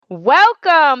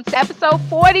Welcome to episode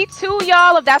 42,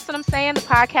 y'all, of That's What I'm Saying, the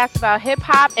podcast about hip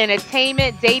hop,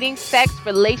 entertainment, dating, sex,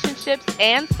 relationships,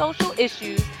 and social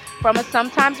issues from a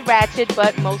sometimes ratchet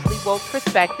but mostly woke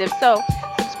perspective. So,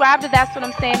 subscribe to That's What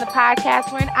I'm Saying, the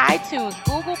podcast. We're in iTunes,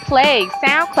 Google Play,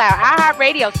 SoundCloud,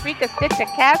 iHeartRadio, Spreaker, Stitcher,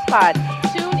 Castpod.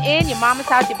 Tune in, your mama's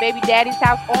house, your baby daddy's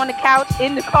house, on the couch,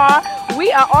 in the car.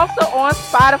 We are also on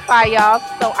Spotify, y'all.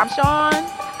 So, I'm Sean.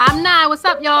 I'm Nye. What's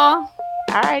up, y'all?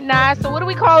 All right, Nye. So, what are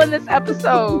we calling this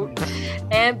episode?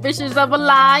 Ambitions of a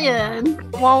Lion.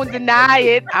 Won't deny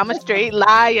it. I'm a straight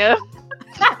liar.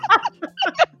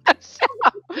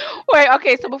 Wait,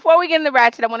 okay. So before we get in the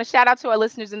ratchet, I want to shout out to our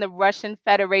listeners in the Russian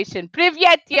Federation.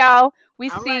 Privyet, y'all. We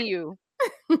All see right. you.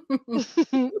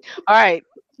 All right.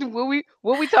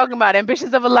 What we talking about?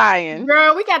 Ambitions of a Lion.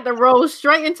 Girl, we got to roll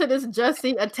straight into this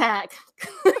Jussie attack.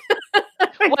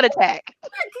 What attack?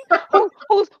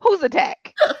 Who's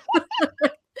attack?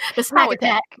 The snack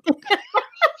attack.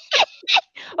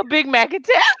 A Big Mac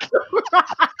attack.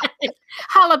 Right.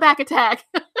 Holla back attack.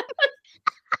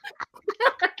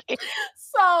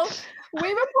 So we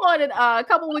reported a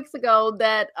couple weeks ago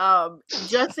that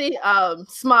Jussie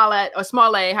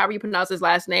Smollett, however you pronounce his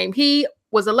last name, he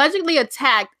was allegedly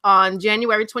attacked on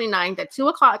January 29th at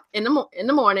 2:00 in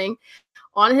the morning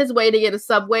on his way to get a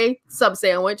Subway sub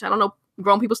sandwich. I don't know,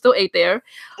 grown people still ate there.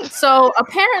 So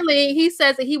apparently he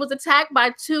says that he was attacked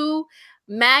by two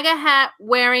MAGA hat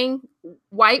wearing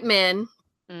white men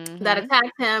that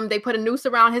attacked him. They put a noose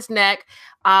around his neck.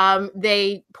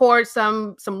 They poured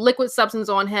some liquid substance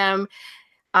on him.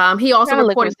 He also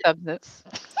reported substance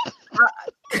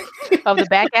of the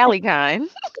back alley kind.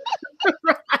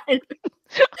 Right.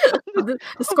 the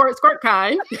squirt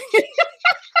kind.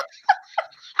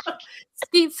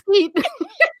 Skeet.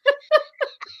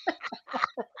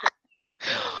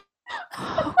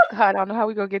 Oh, God, I don't know how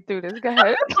we gonna get through this. Go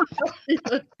ahead.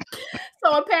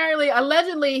 So apparently,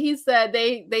 allegedly, he said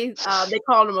they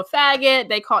called him a faggot.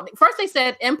 First they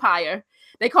said Empire.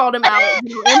 They called him out,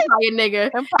 Empire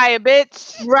nigga, Empire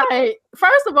bitch. Right.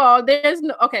 First of all, there's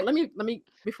no. Okay, let me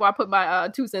before I put my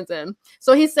 2 cents in.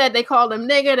 So he said they called him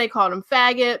nigga. They called him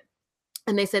faggot,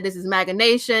 and they said this is MAGA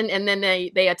Nation. And then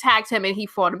they attacked him, and he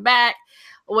fought them back,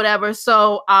 or whatever.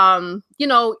 So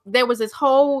there was this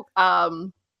whole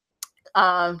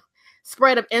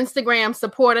spread of Instagram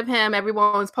support of him.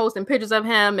 Everyone was posting pictures of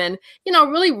him and,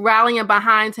 really rallying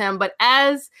behind him. But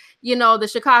as, the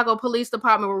Chicago Police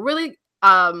Department were really,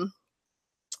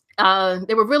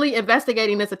 they were really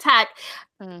investigating this attack.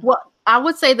 Well, I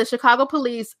would say the Chicago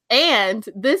police and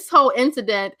this whole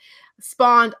incident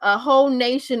spawned a whole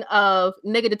nation of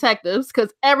nigga detectives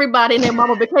because everybody and their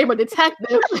mama became a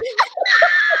detective.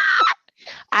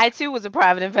 I too was a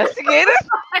private investigator.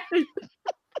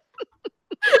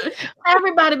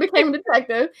 Everybody became a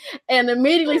detective and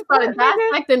immediately started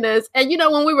dissecting this. And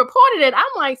when we reported it, I'm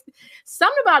like,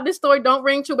 something about this story don't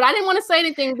ring true. But I didn't want to say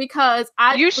anything because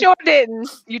You sure didn't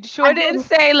didn't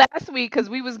say last week because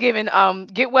we was giving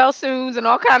get well soons and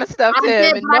all kind of stuff to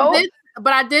him.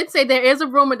 But I did say there is a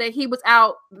rumor that he was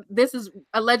out. This is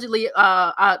allegedly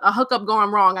a hookup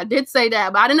going wrong. I did say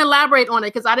that, but I didn't elaborate on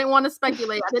it because I didn't want to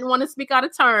speculate. I didn't want to speak out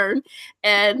of turn.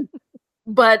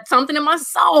 But something in my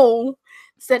soul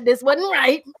said this wasn't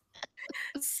right.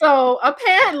 So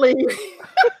apparently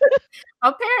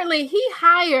he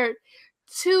hired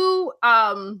two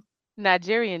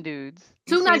Nigerian dudes.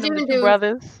 Two Nigerian dudes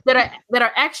brothers that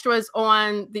are extras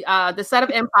on the set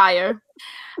of Empire.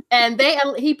 And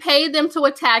he paid them to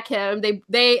attack him.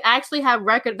 They actually have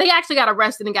record. They actually got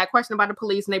arrested and got questioned by the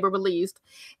police, and they were released.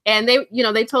 And they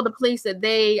told the police that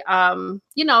he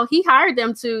hired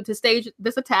them to stage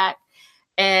this attack.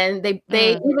 And they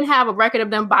even have a record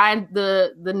of them buying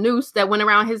the noose that went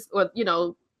around his,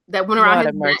 that went around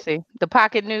his mercy. Neck. The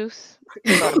pocket noose.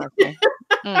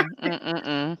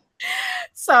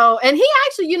 So, and he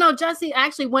actually, Jussie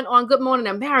actually went on Good Morning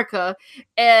America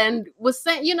and was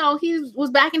saying, he was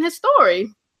back in his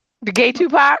story. The gay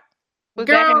Tupac was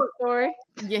back in his story.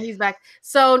 Yeah, he's back.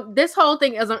 So this whole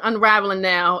thing is unraveling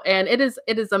now, and it is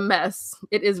a mess.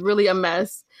 It is really a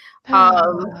mess.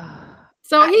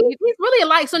 So he's really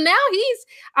alike. So now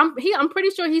I'm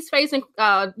pretty sure he's facing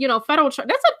federal charge.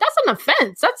 That's an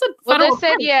offense. That's a federal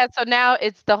offense. Yeah. So now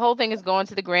the whole thing is going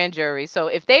to the grand jury. So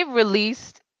if they've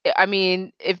released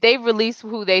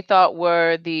who they thought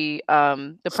were the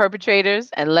perpetrators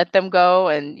and let them go,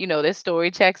 and their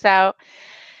story checks out,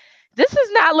 this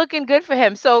is not looking good for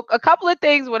him. So a couple of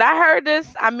things. When I heard this,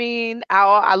 I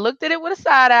looked at it with a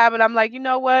side eye, but I'm like, you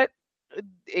know what?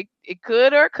 It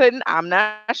could or couldn't. I'm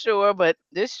not sure, but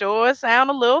this sure sound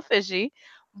a little fishy.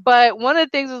 But one of the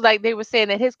things was like they were saying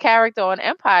that his character on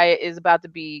Empire is about to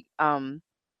be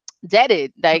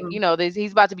deaded. Like, Mhm.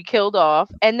 he's about to be killed off.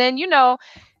 And then,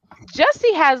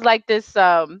 Jussie has like this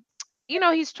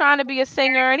he's trying to be a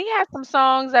singer and he has some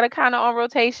songs that are kind of on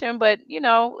rotation, but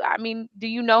I mean, do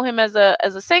you know him as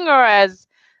a singer or as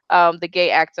the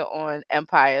gay actor on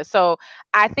Empire? So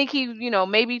I think he,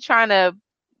 maybe trying to,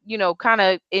 kind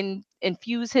of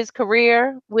infuse his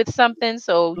career with something.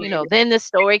 So, Maybe. then the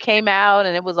story came out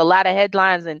and it was a lot of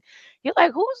headlines and you're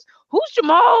like, who's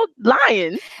Jamal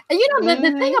Lyons? And the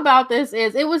thing Mhm. about this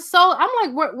is it was so I'm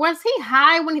like, was he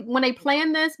high when they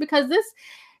planned this? Because this,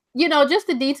 just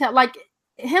the detail, like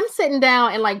him sitting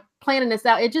down and like planning this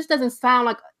out, it just doesn't sound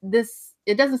like this.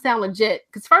 It doesn't sound legit.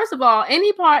 Because first of all,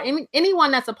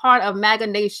 anyone that's a part of MAGA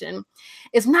Nation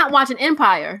is not watching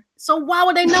Empire. So why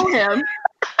would they know him?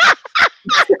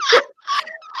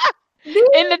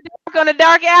 In the dark, on a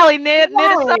dark alley near the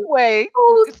Right. subway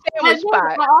And sandwich then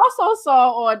spot. I also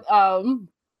saw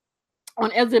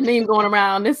on Ezra meme going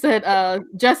around. It said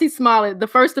Jussie Smollett, the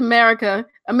first American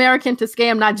to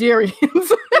scam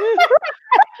Nigerians.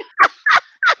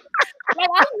 Like,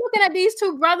 I'm looking at these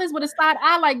two brothers with a side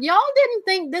eye, like, y'all didn't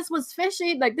think this was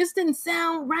fishy, like this didn't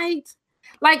sound right.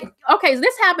 Like, okay, so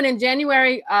this happened in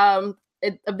January of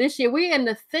this year. We're in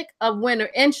the thick of winter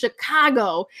in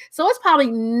Chicago, so it's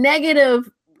probably negative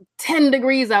 10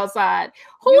 degrees outside.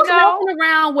 Who's walking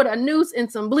around with a noose and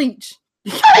some bleach?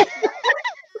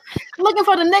 Looking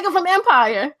for the nigga from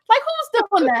Empire. Like, who's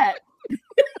doing that?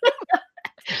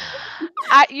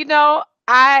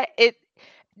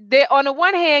 There on the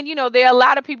one hand, there are a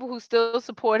lot of people who still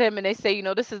support him and they say,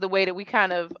 this is the way that we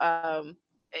kind of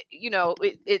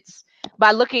it's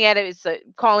by looking at it, it's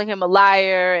calling him a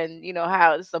liar and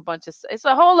how it's a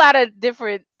whole lot of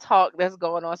different talk that's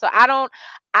going on. So I don't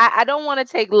want to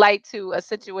take light to a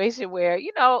situation where,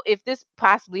 if this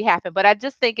possibly happened, but I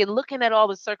just think in looking at all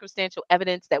the circumstantial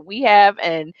evidence that we have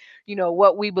and,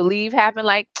 what we believe happened,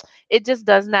 like it just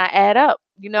does not add up,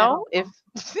 if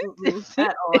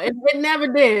at all. It never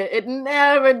did. It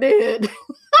never did. It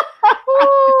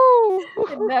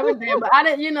never did. But I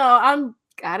didn't,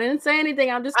 I didn't say anything.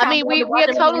 I'm just. I mean, we are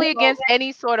totally against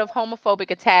any sort of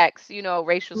homophobic attacks,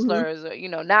 racial slurs, or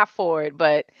not for it.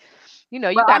 But you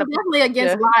got to definitely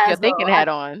against lies. Your thinking hat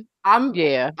on. I'm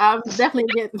definitely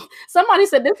against. Somebody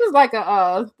said this is like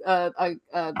a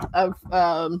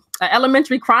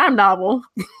elementary crime novel.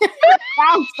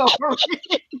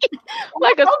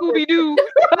 Like a Scooby-Doo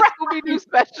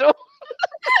special.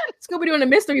 Scooby-Doo in a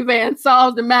mystery van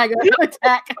solves the MAGA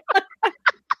attack.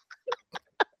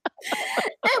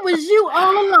 It was you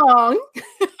all along.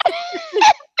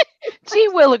 Gee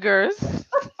willigers.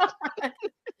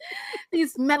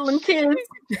 These meddling kids.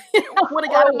 What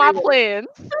got my plans.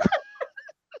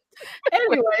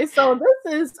 Anyway, so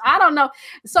this is, I don't know.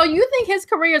 So you think his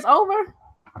career is over?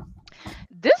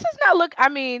 This is not I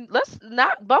mean, let's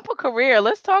not bump a career.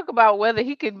 Let's talk about whether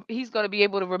he's going to be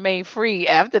able to remain free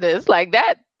after this. Like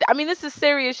that. I mean, this is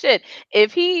serious shit.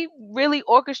 If he really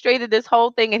orchestrated this whole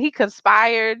thing and he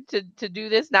conspired to do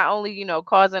this, not only,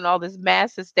 causing all this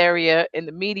mass hysteria in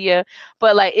the media,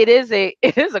 but like it is a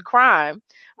crime.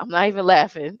 I'm not even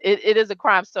laughing. It is a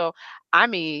crime. So, I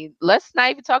mean, let's not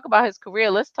even talk about his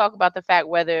career. Let's talk about the fact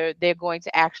whether they're going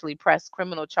to actually press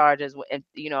criminal charges, and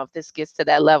if this gets to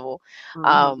that level.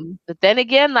 But then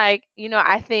again, like,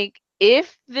 I think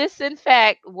if this in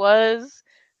fact was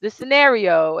the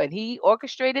scenario and he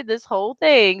orchestrated this whole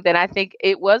thing, then I think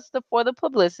it was for the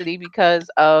publicity because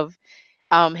of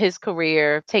his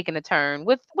career taking a turn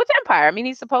with Empire. I mean,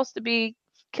 he's supposed to be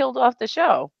killed off the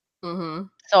show. Mm-hmm.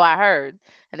 So I heard.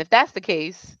 And if that's the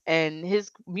case and his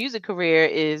music career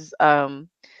is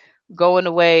going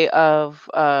the way of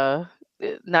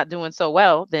not doing so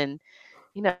well, then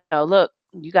look,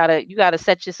 you gotta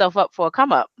set yourself up for a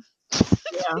come up.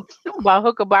 Yeah. By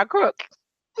hook or by crook.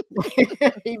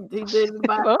 he did it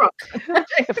by crook.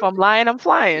 If I'm lying, I'm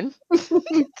flying.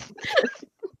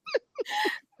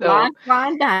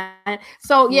 Flying down.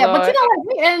 So yeah, Lord. But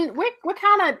we're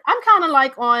kind of, I'm kind of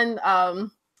like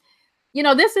on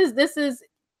this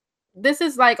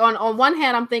is like on one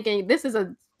hand I'm thinking this is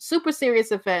a super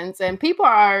serious offense and people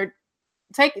are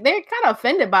they're kind of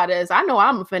offended by this. I know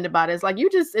I'm offended by this. Like, you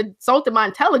just insulted my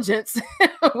intelligence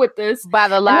with this. By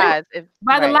the lies. The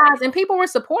lies. And people were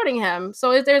supporting him.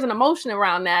 So there's an emotion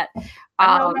around that.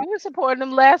 I know you were supporting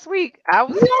him last week. I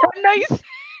was I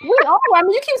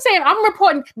mean, you keep saying I'm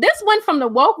reporting. This went from the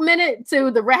woke minute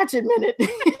to the ratchet minute.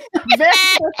 Very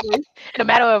quickly. In a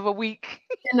matter of a week.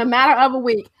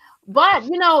 But,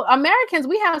 Americans,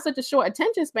 we have such a short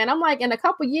attention span. I'm like, in a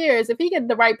couple years, if he get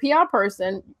the right PR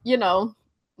person,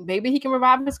 maybe he can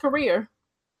revive his career.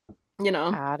 You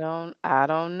know. I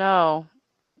don't know.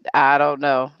 I don't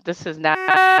know. This is not.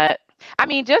 I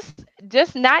mean,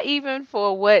 just not even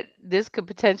for what this could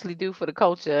potentially do for the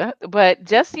culture, but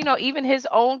just even his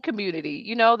own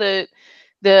community.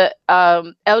 The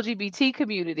LGBT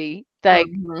community.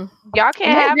 Like Mhm. y'all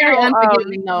And can't they're have very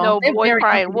unforgiving, though. no They're boy very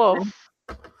crying unforgiving. wolf,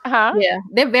 huh? Yeah,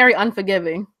 they're very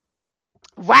unforgiving.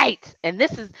 Right. And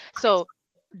this is so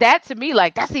that to me,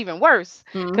 like that's even worse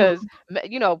because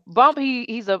Mhm. Bump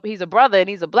he's a brother and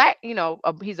he's a black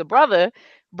he's a brother,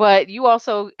 but you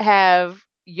also have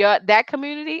your that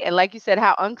community and like you said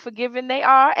how unforgiving they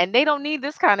are and they don't need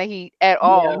this kind of heat at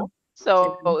Yeah. all.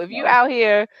 So Yeah, if you so out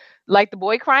here like the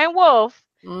boy crying wolf,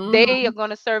 they are mhm.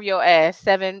 gonna serve your ass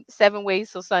seven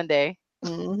ways till Sunday,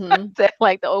 Mhm.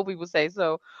 like the old people say.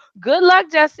 So good luck,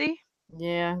 Jesse.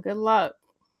 Yeah, good luck.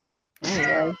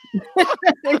 Anyway,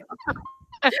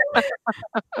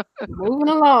 moving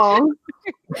along.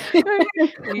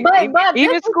 But this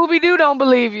Even Scooby Doo don't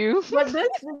believe you. but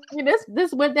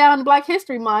this went down in Black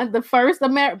History Month. The first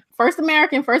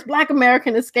American, first Black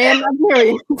American to scam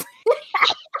Nigerians.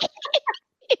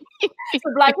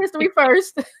 So Black History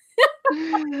first.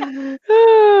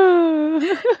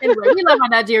 Anyway, we love our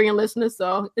Nigerian listeners,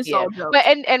 so it's Yeah, all but jokes.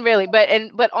 and really,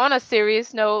 but on a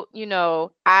serious note,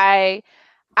 I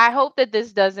hope that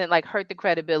this doesn't like hurt the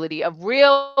credibility of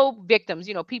real victims,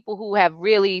 people who have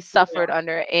really Yeah. suffered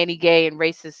under anti-gay and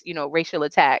racist, racial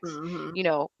attacks, Hmm.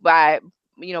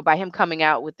 by him coming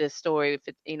out with this story if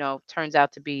it, turns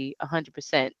out to be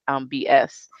 100%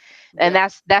 BS. And Yeah.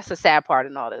 that's a sad part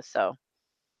in all this. So,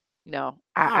 All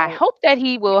I right. hope that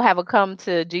he will have a come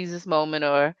to Jesus moment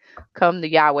or come to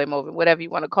Yahweh moment, whatever you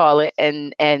want to call it,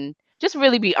 and just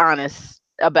really be honest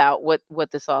about what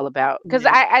this all about. Because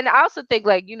Yeah. I also think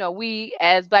like we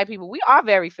as Black people we are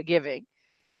very forgiving,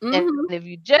 and Hmm. if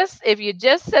you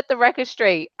just set the record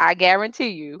straight, I guarantee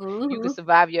Hmm. you can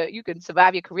survive your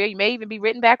career. You may even be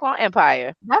written back on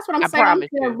Empire. That's what I'm I saying. I'm promise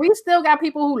saying you. we still got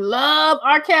people who love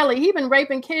R. Kelly. He been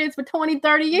raping kids for 20,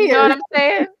 30 You know what years. I'm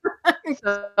saying?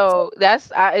 So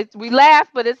that's we laugh,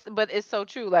 but it's so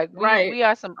true. Like we Right. we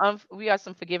are some we are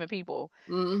some forgiving people,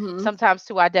 Hmm. sometimes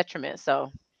to our detriment.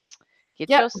 So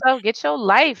Yep. get your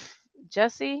life,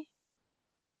 Jesse.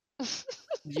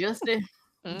 Justy.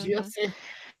 Hmm. Justy.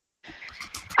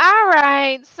 All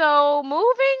right. So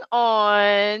moving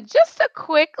on, just a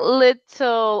quick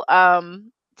little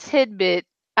tidbit.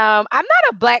 I'm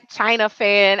not a Black China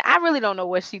fan. I really don't know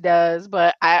what she does,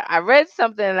 but I read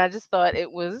something and I just thought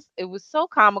it was so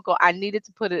comical. I needed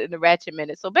to put it in the Ratchet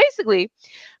Minute. So basically,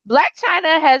 Black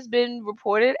China has been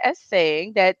reported as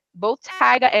saying that both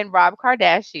Tyga and Rob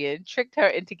Kardashian tricked her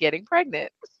into getting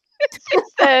pregnant. She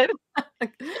said,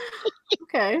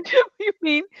 Okay. you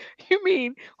mean you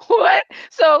mean what?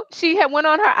 So she had went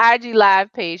on her IG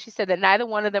live page. She said that neither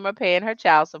one of them are paying her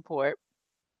child support.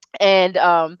 And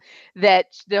that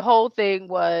the whole thing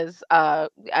was I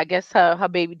guess her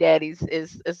baby daddy's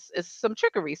is some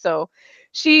trickery. So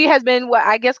she has been what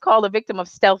I guess called a victim of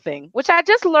stealthing, which I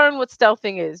just learned what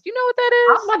stealthing is. You know what that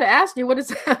I was is? about to ask you what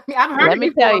is I mean, I've heard Let it me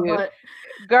tell before, you. but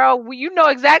Girl, you know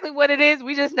exactly what it is.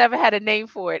 We just never had a name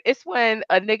for it. It's when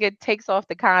a nigga takes off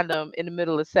the condom in the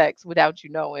middle of sex without you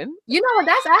knowing. you know what?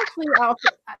 That's actually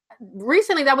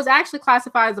recently that was actually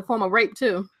classified as a form of rape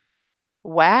too.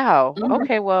 Wow. Mhm.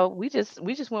 Okay, well, we just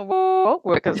went woke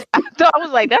because I thought I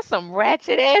was like, that's some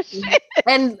ratchet ass shit.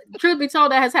 And truth be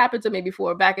told, that has happened to me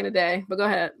before back in the day. But go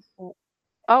ahead.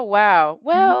 Oh wow. Mhm.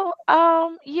 Well,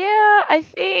 yeah, I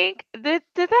think did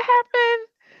that happen?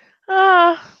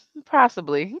 Uh,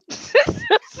 possibly.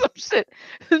 Some shit,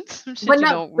 some But shit you no,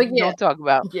 don't but you yeah, don't talk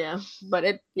about. yeah. But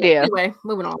it, yeah. Yeah. Anyway,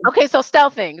 moving on. Okay, so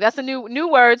stealthing. That's a new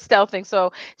word, stealthing.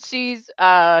 So she's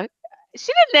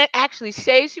she didn't actually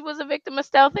say she was a victim of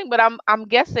stealthing, but I'm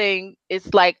guessing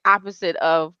it's like opposite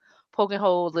of poking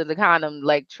holes in the condom,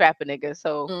 like trap a nigga.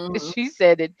 So Hmm. she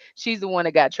said that she's the one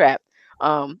that got trapped.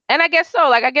 And I guess so.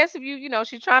 Like I guess if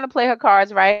she's trying to play her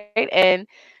cards right, and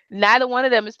neither one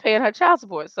of them is paying her child support.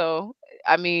 So I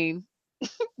mean,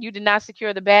 you did not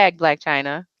secure the bag, Black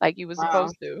China, like you were Wow,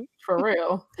 supposed to. for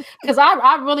real. Because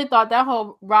I really thought that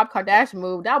whole Rob Kardashian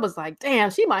move, that was like, damn,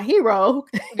 she my hero.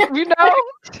 You know,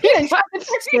 She didn't check the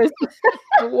textures.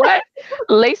 what?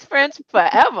 Lace friends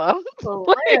forever. For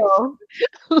Lace, real.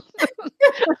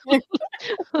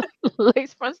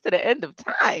 lace friends to the end of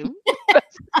time.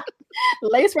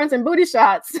 Lace fronts and booty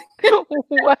shots.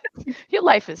 What? Your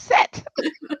life is set.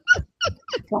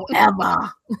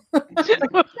 Forever.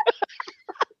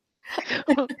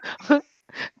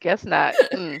 Guess not.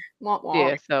 Mm. Womp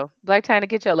womp. Yeah, so Black China,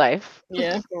 get your life.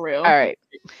 Yeah, for real. All right.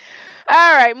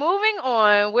 All right, moving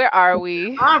on. Where are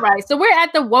we? All right, so we're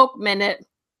at the woke minute,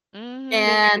 The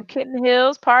and Kitten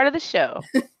Hills part of the show.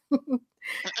 I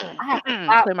have to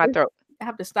stop. Clear my throat. I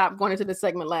have to stop going into this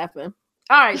segment laughing.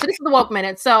 All right, so this is the woke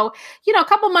minute. So, a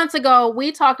couple months ago,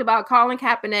 we talked about Colin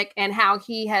Kaepernick and how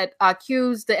he had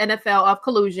accused the NFL of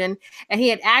collusion, and he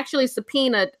had actually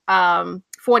subpoenaed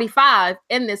 45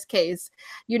 in this case.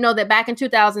 You know that back in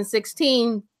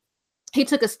 2016, he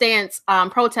took a stance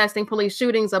protesting police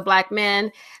shootings of Black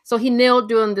men. So he kneeled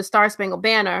during the Star Spangled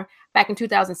Banner back in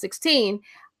 2016.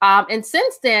 And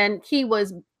since then, he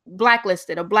was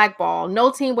blacklisted or blackballed.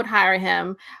 No team would hire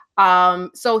him.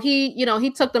 So he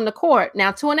took them to court.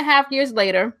 Now, 2.5 years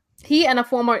later, he and a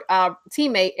former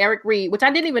teammate, Eric Reed, which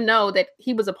I didn't even know that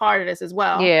he was a part of this as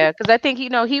well. Yeah, because I think he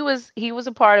was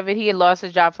a part of it. He had lost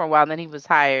his job for a while, and then he was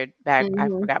hired back. I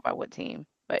forgot by what team,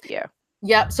 but yeah.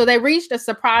 Yep. So they reached a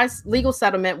surprise legal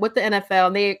settlement with the NFL,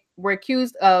 and they were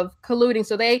accused of colluding.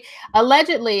 So they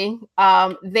allegedly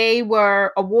they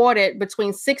were awarded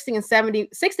between $60 and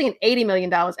 $80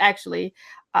 million, actually,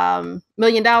 $1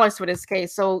 million for this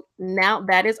case. So now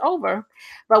that is over.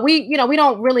 But we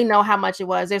don't really know how much it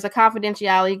was. There's a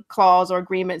confidentiality clause or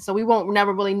agreement, so we won't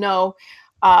never really know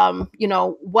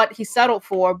what he settled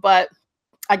for. But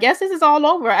I guess this is all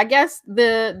over. I guess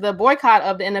the boycott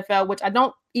of the NFL, which I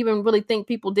don't even really think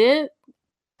people did,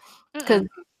 because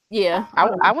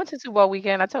I went to Super Bowl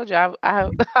weekend. I told you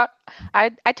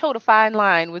I told a fine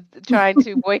line with trying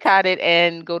to boycott it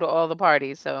and go to all the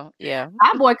parties. So yeah,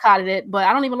 I boycotted it, but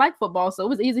I don't even like football, so it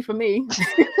was easy for me.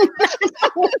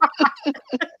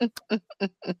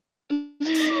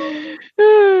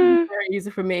 Very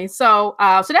easy for me. So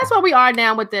that's where we are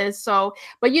now with this. So,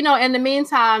 but in the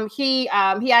meantime, he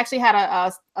actually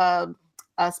had a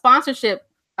sponsorship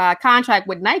contract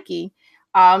with Nike.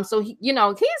 So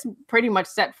he's pretty much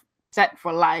set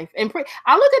for life. And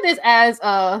I look at this as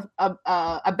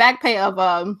a back pay of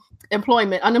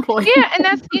unemployment. Yeah,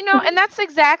 and that's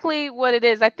exactly what it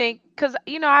is. I think because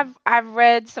I've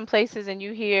read some places and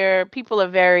you hear people are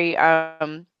very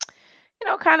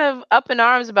kind of up in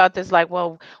arms about this, like,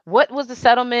 well, what was the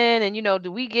settlement, and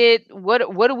do we get what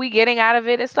are we getting out of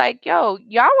it? It's like, yo,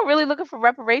 y'all were really looking for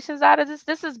reparations out of this.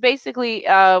 This is basically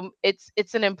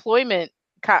it's an employment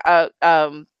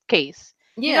case.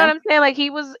 Yeah. You know what I'm saying? Like he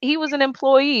was an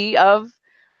employee of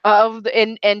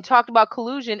and talked about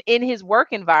collusion in his work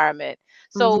environment.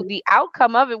 So the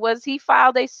outcome of it was he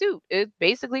filed a suit. It's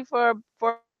basically for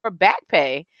back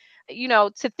pay.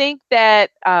 To think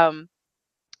that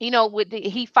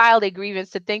he filed a grievance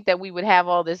to think that we would have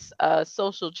all this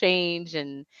social change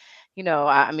and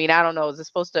I mean, I don't know, is it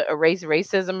supposed to erase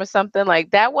racism or something?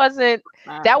 Like that wasn't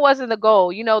the goal.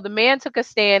 The man took a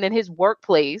stand in his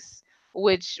workplace,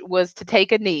 which was to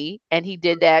take a knee, and he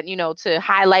did that to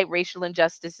highlight racial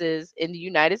injustices in the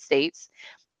United States.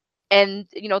 And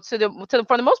for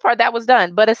the most part that was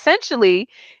done, but essentially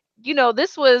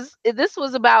this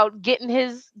was about getting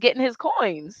his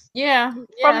coins. Yeah.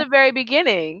 From the very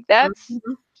beginning.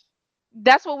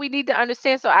 That's what we need to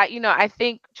understand. So I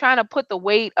think trying to put the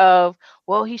weight of,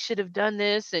 well, he should have done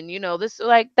this and this,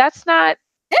 like, that's not.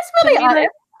 It's really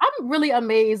I'm really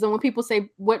amazed when people say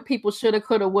what people should have,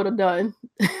 could have, would have done.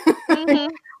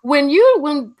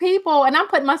 When people, and I'm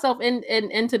putting myself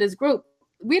into this group,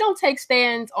 we don't take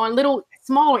stands on little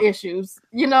smaller issues.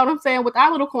 You know what I'm saying? With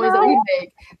our little coins that we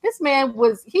make. This man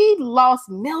he lost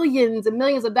millions and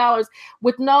millions of dollars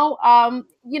with no,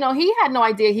 he had no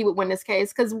idea he would win this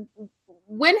case, because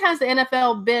when has the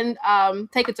NFL been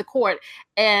taken to court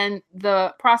and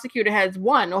the prosecutor has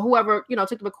won, or whoever took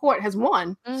to the court has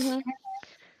won?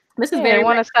 This is very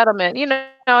want a settlement,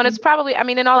 and it's probably, I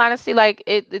mean, in all honesty, like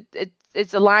it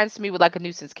aligns to me with like a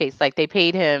nuisance case. Like they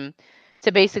paid him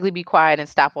to basically be quiet and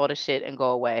stop all the shit and go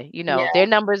away. Their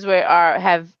numbers they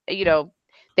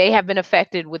have been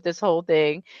affected with this whole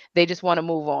thing. They just want to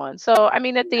move on. So, I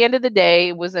mean, at the end of the day,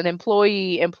 it was an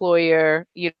employee-employer,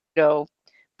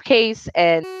 case,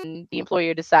 and the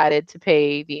employer decided to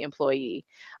pay the employee.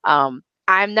 I'm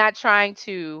not trying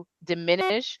to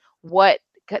diminish what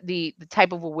the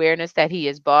type of awareness that he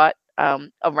has brought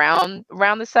around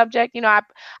the subject.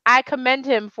 I commend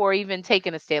him for even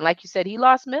taking a stand. Like you said, he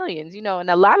lost millions, and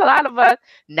a lot of us,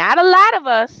 not a lot of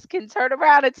us, can turn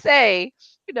around and say,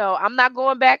 I'm not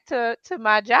going back to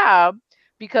my job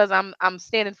because I'm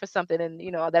standing for something and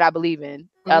that I believe in,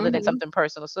 other than something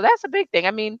personal. So that's a big thing.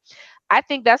 I mean, I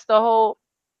think that's the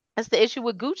issue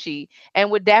with Gucci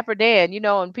and with Dapper Dan,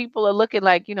 and people are looking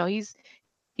like,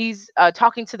 he's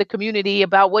talking to the community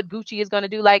about what Gucci is going to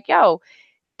do. Like, yo,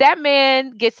 that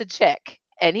man gets a check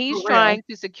and he's trying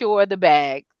to secure the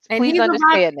bag And Please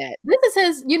understand that. this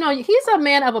is his, he's a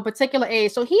man of a particular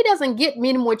age, so he doesn't get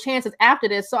many more chances after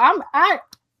this. So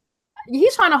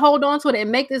he's trying to hold on to it and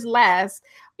make this last.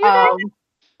 I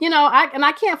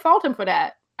can't fault him for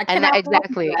that. I And cannot fault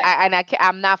him for exactly, that.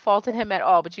 I'm not faulting him at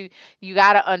all. But you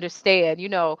got to understand,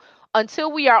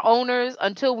 until we are owners,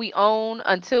 until we own,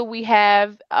 until we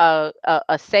have a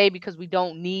say, because we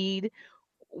don't need,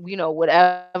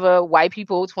 whatever white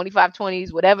people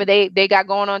 25-20s, whatever they got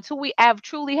going on, till we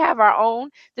truly have our own.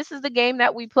 This is the game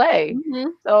that we play.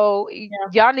 Mhm. So Yeah.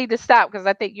 y'all need to stop, because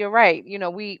I think you're right.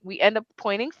 We end up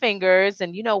pointing fingers,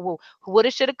 and well, woulda,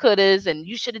 shoulda, couldas, and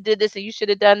you should have did this and you should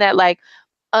have done that. Like,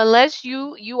 unless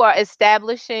you are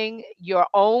establishing your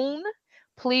own,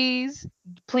 please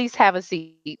have a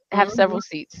seat, have several Mhm.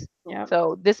 seats. Yeah.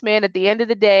 So this man, at the end of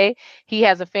the day, he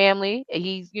has a family, and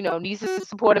he's needs to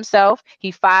support himself.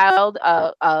 He filed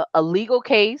a legal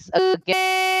case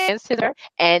against his mother,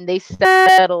 and they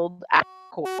settled out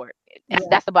of court.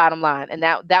 That's the bottom line, and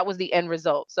that was the end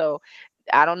result. So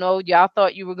I don't know, y'all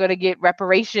thought you were going to get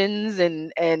reparations,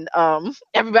 and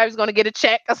everybody's going to get a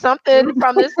check or something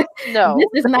from this. No.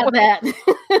 This is not that.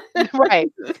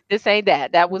 Right. This ain't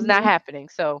that. That was not Mhm. happening.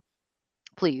 So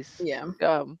please, Yeah.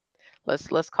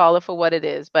 let's call it for what it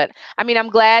is. But I mean, I'm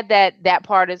glad that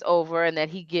part is over, and that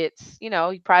he gets, he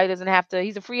probably doesn't have to.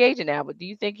 He's a free agent now. But do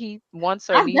you think he wants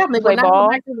or I needs to definitely will play not go ball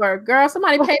back to work. Girl,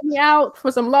 somebody paid me out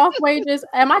for some lost wages.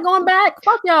 Am I going back?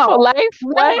 Fuck for y'all. life?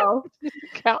 What? No.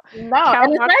 Count No.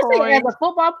 count And my especially as coins. a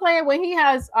football player, when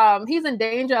he's in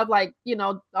danger of, like,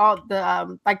 all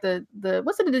the like the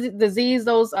what's the disease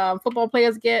those football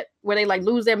players get, where they like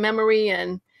lose their memory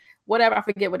and whatever. I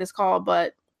forget what it's called,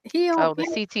 but Oh, the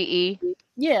CTE,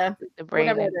 yeah, the brain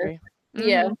whatever it is. injury.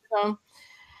 Yeah. Hmm. So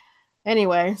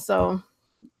anyway, so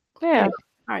Yeah. anyway.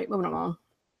 All right, moving along.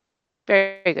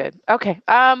 Very good. Okay.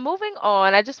 Moving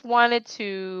on. I just wanted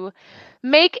to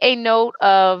make a note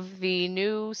of the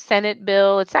new Senate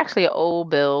bill. It's actually an old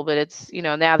bill, but it's,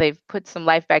 now they've put some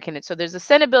life back in it. So there's a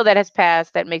Senate bill that has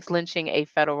passed that makes lynching a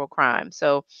federal crime.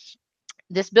 So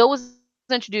this bill was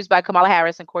introduced by Kamala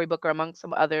Harris and Cory Booker, among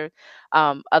some other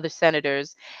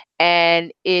senators,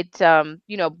 and it,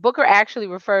 Booker actually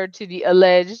referred to the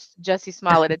alleged Jussie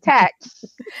Smollett attack.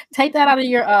 Take that out of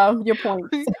your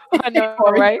points. I know,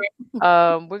 Corey. right?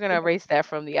 We're gonna erase that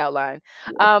from the outline.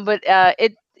 But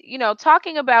it,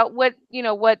 talking about what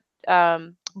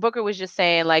Booker was just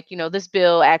saying, like, this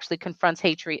bill actually confronts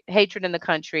hatred in the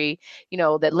country.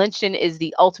 That lynching is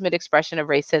the ultimate expression of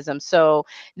racism. So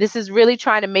this is really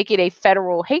trying to make it a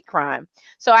federal hate crime.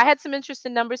 So I had some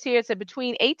interesting numbers here. It said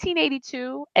between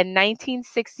 1882 and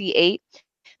 1968.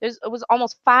 It was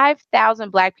almost 5,000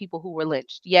 Black people who were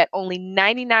lynched, yet only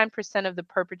 99% of the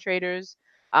perpetrators,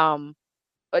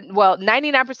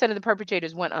 99% of the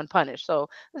perpetrators went unpunished. So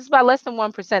this is about less than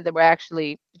 1% that were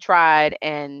actually tried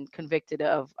and convicted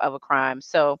of a crime.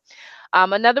 So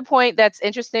another point that's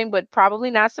interesting, but probably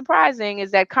not surprising,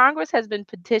 is that Congress has been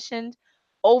petitioned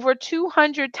over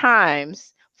 200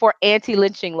 times for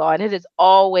anti-lynching law, and it has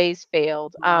always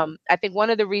failed. I think one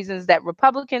of the reasons that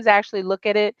Republicans actually look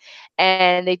at it,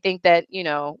 and they think that,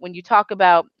 when you talk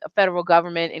about a federal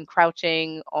government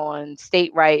encroaching on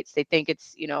state rights, they think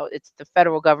it's the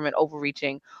federal government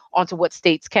overreaching onto what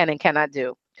states can and cannot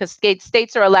do, because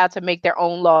states are allowed to make their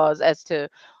own laws as to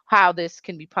how this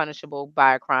can be punishable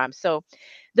by a crime. So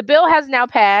the bill has now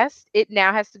passed. It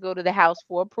now has to go to the House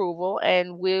for approval,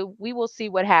 and we will see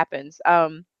what happens.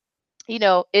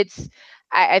 It's,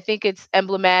 I think it's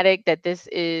emblematic that this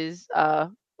is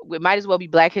it might as well be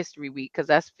Black History Week, because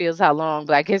that feels how long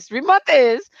Black History Month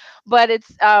is. But it's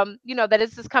that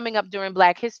it's just coming up during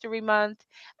Black History Month,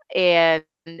 and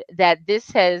that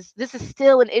this is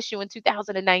still an issue in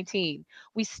 2019.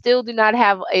 We still do not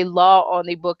have a law on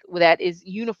the book that is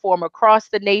uniform across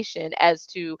the nation as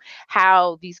to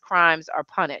how these crimes are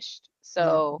punished.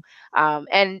 So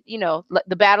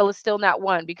the battle is still not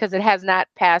won, because it has not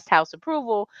passed House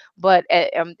approval, but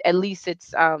at least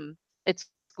it's up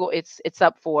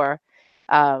for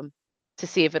to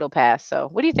see if it'll pass. So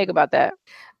what do you think about that?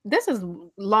 This is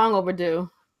long overdue.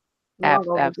 Long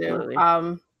overdue. Absolutely.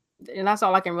 And that's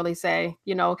all I can really say.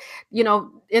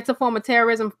 It's a form of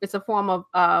terrorism. It's a form of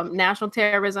national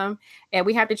terrorism, and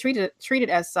we have to treat it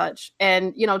as such.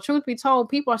 And truth be told,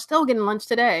 people are still getting lynched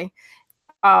today.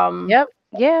 Yep.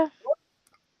 Yeah.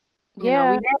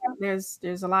 Yeah. There's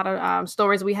a lot of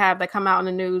stories we have that come out in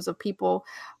the news of people,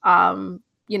 in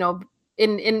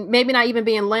maybe not even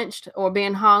being lynched or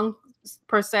being hung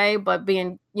per se, but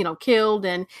being killed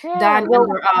and dying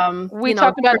under we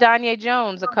talked about Danye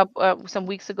Jones some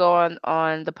weeks ago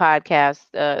on the podcast,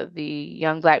 the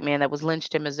young Black man that was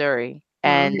lynched in Missouri.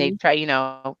 and they try,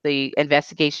 the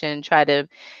investigation tried to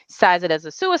size it as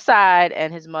a suicide,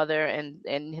 and his mother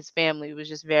and his family was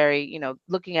just very,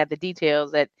 looking at the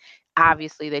details that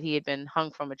obviously that he had been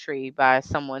hung from a tree by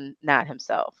someone not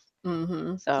himself.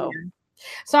 So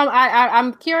So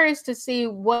I'm curious to see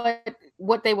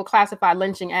what they will classify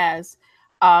lynching as.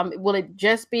 Will it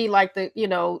just be like I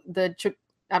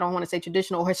don't want to say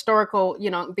traditional, historical,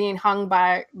 being hung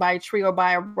by a tree or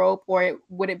by a rope, or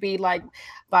would it be like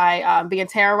by being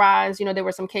terrorized? There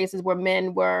were some cases where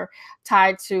men were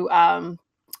tied to a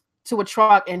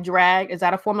truck and dragged. Is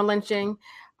that a form of lynching?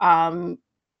 So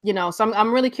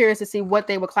I'm really curious to see what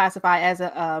they would classify as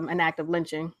an act of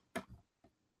lynching.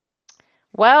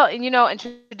 Well, and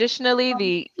traditionally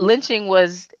the lynching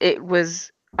was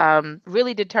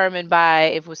really determined by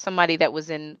if it was somebody that was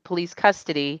in police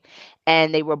custody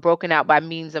and they were broken out by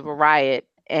means of a riot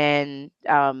and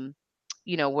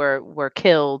were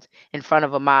killed in front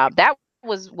of a mob. That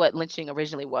was what lynching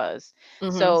originally was.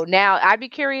 So now I'd be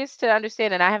curious to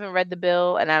understand, and I haven't read the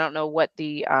bill and I don't know what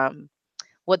the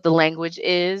language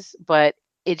is, but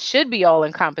it should be all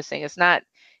encompassing. It's not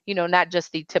not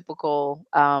just the typical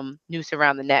noose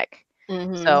around the neck.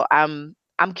 So I'm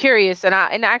curious, and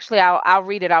actually I'll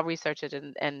read it, I'll research it,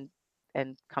 and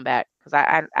come back, because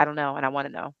I don't know, and I want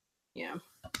to know. Yeah.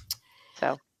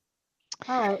 So.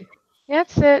 All right.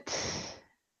 That's it.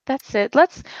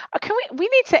 We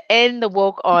need to end the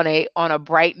woke on a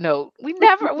bright note.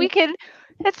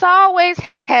 It's always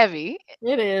heavy.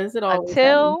 It is. It always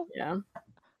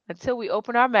until we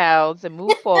open our mouths and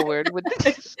move forward with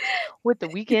the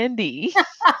Weekend D.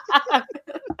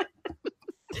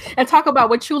 And talk about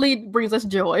what truly brings us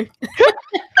joy.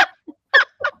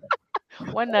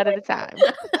 One nut at a time.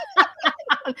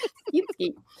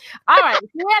 All right,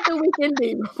 we had the Weekend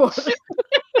D before.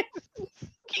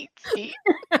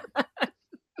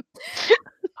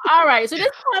 All right, so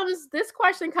this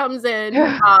question comes in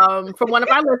from one of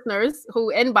our listeners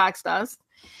who inboxed us,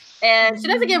 and she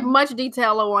doesn't give much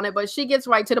detail on it, but she gets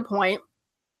right to the point.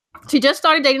 She just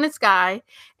started dating this guy,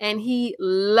 and he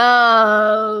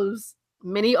loves,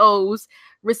 many O's,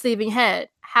 receiving head.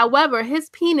 However,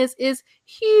 his penis is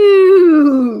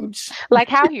huge. Like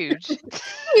how huge?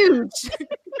 Huge.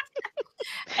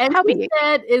 And he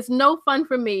said it's no fun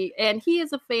for me, and he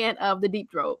is a fan of the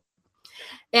deep throat.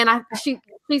 And she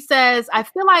says, I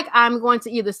feel like I'm going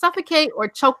to either suffocate or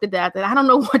choke to death, and I don't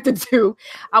know what to do.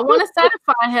 I want to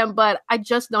satisfy him, but I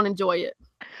just don't enjoy it.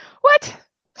 What?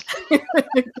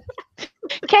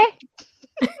 Okay.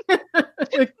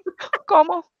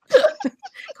 Como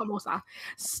sa?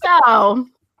 So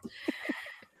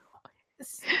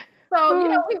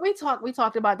we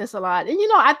talked about this a lot, and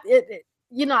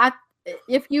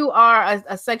if you are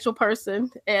a sexual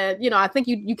person, and I think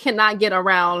you cannot get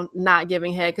around not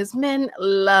giving head, because men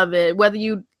love it, whether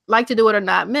you like to do it or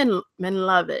not. Men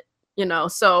love it,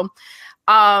 so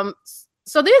there's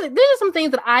some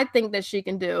things that I think that she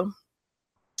can do.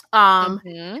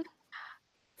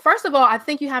 First of all, I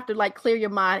think you have to clear your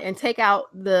mind and take out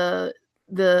the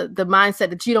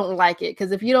mindset that you don't like it,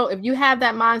 because if you have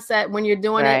that mindset when you're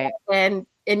doing it, and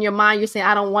in your mind you're saying,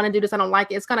 I don't want to do this, I don't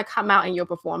like it, it's going to come out in your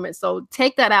performance. So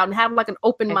take that out and have an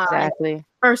open mind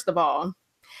first of all.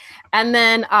 And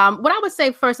then what I would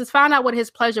say first is find out what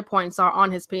his pleasure points are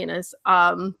on his penis,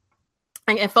 and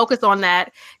focus on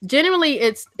that. Generally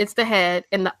it's the head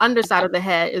and the underside of the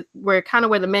head, where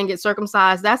the men get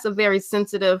circumcised. That's a very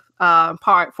sensitive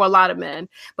part for a lot of men.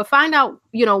 But find out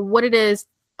what it is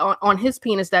on his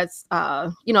penis that's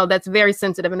that's very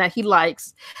sensitive and that he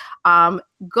likes.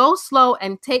 Go slow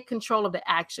and take control of the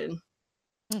action.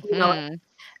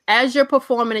 As you're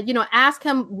performing it, ask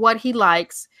him what he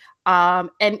likes, and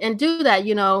do that.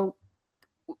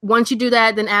 Once you do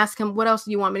that, then ask him, what else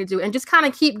do you want me to do? And just kind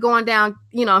of keep going down,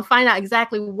 and find out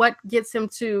exactly what gets him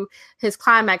to his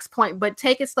climax point. But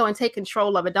take it slow and take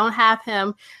control of it. Don't have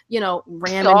him,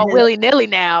 ramming all willy-nilly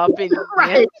now.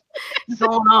 Right.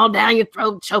 Going all down your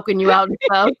throat, choking you out and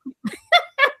stuff.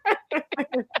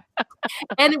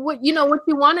 And what you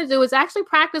want to do is actually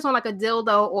practice on a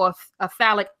dildo or a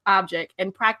phallic object,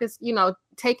 and practice,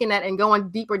 taking that and going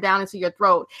deeper down into your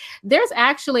throat. There's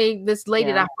actually this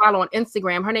lady that I follow on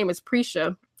Instagram. Her name is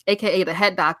Prisha, aka the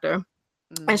Head Doctor.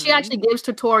 And she actually gives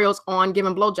tutorials on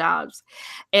giving blowjobs.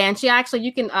 And she actually,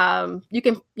 you can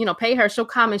pay her. She'll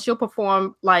come and she'll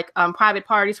perform private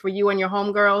parties for you and your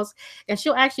homegirls. And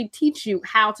she'll actually teach you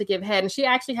how to give head. And she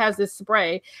actually has this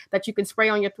spray that you can spray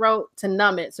on your throat to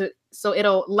numb it. So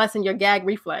it'll lessen your gag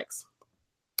reflex.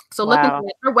 So look into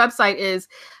it. Her website is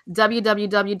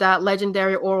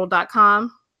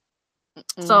www.legendaryoral.com.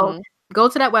 So go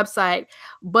to that website.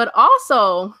 But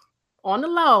also on the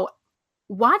low,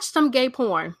 watch some gay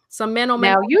porn, some men on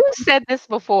men. Now you said this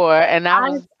before, and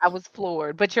I I was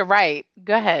floored. But you're right.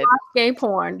 Go ahead. watch gay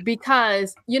porn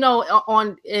because in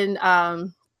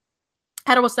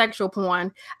heterosexual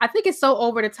porn, I think it's so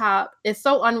over the top. It's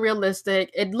so unrealistic.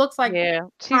 It looks like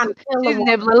she's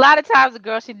nibbling. A lot of times the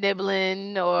girl she's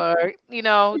nibbling or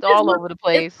all over the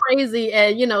place. It's crazy.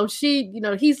 And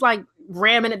he's like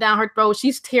ramming it down her throat.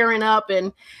 She's tearing up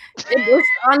and it's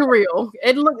unreal.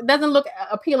 It doesn't look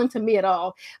appealing to me at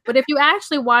all. But if you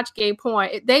actually watch gay porn,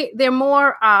 they're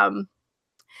more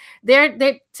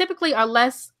they typically are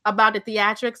less about the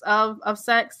theatrics of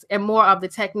sex and more of the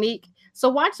technique. So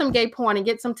watch some gay porn and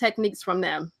get some techniques from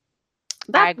them.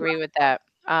 I agree with that.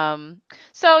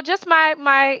 So just my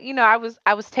I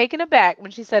was taken aback when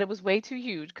she said it was way too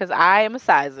huge because I am a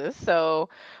sizes. So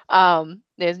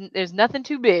there's nothing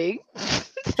too big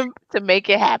to make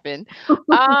it happen.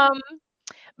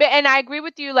 But and I agree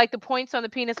with you, like the points on the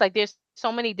penis, like there's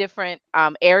so many different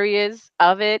areas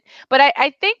of it. But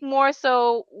I think more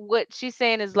so what she's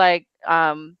saying is like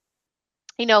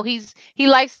he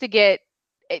likes to get.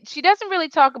 She doesn't really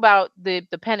talk about the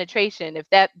penetration. If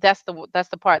that's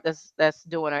the part that's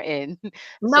doing her in.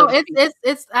 No,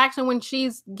 it's actually when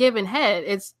she's giving head.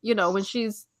 It's when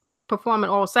she's performing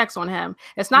oral sex on him.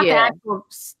 It's not the actual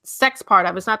sex part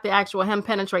of it. It's not the actual him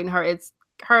penetrating her. It's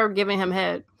her giving him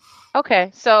head.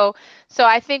 Okay, so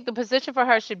I think the position for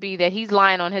her should be that he's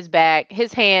lying on his back.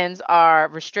 His hands are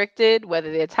restricted,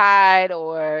 whether they're tied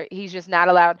or he's just not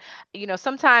allowed.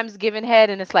 Sometimes giving head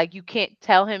and it's like you can't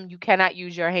tell him you cannot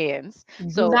use your hands.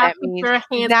 So that means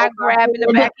he's not grabbing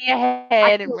the back of your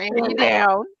head and bringing you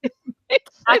down.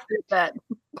 I get that.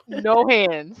 No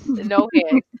hands.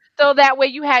 So that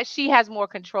way she has more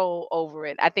control over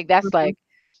it. I think that's like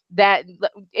that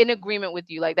in agreement with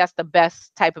you, like that's the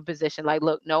best type of position. Like,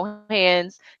 look, no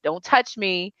hands, don't touch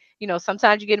me.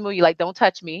 Sometimes you get in a mood, you like, don't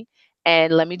touch me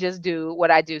and let me just do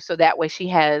what I do. So that way she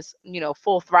has,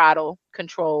 full throttle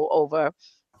control over,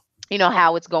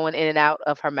 how it's going in and out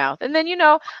of her mouth. And then,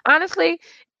 honestly,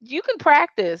 you can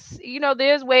practice,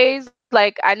 there's ways,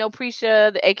 like I know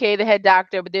Prisha, aka the head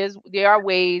doctor, but there are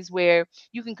ways where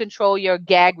you can control your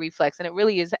gag reflex. And it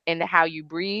really is in how you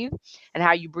breathe and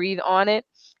how you breathe on it.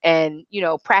 And,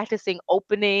 practicing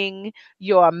opening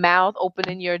your mouth,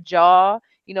 opening your jaw,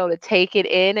 to take it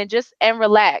in and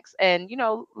relax. And,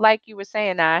 like you were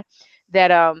saying, that,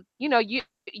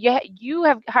 you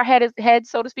have her head,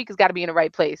 so to speak, has got to be in the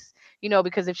right place,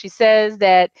 because if she says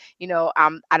that,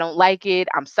 I don't like it,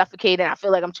 I'm suffocating, I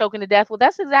feel like I'm choking to death. Well,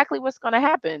 that's exactly what's going to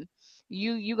happen.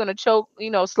 You're going to choke,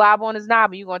 slob on his knob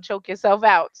and you're going to choke yourself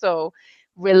out. So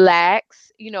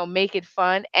relax, make it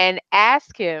fun and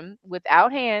ask him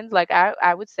without hands. Like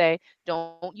I would say,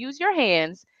 don't use your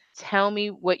hands. Tell me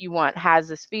what you want. How does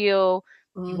this feel?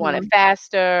 You want it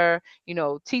faster,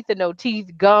 teeth or no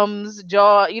teeth, gums,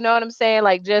 jaw, you know what I'm saying?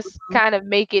 Like just kind of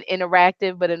make it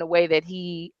interactive, but in a way that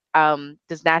he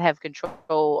does not have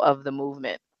control of the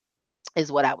movement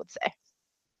is what I would say.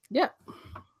 Yeah.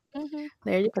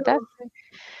 There you go.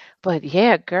 But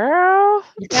yeah, girl,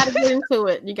 you gotta get into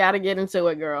it. You gotta get into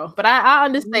it, girl. But I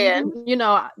understand.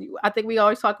 I think we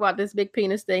always talk about this big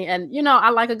penis thing, and I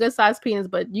like a good sized penis,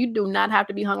 but you do not have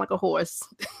to be hung like a horse.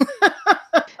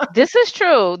 This is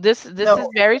true. This is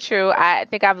very true. I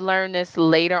think I've learned this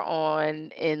later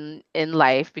on in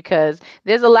life because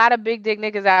there's a lot of big dick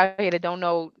niggas out here that don't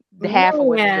know the half of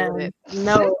what they're doing it.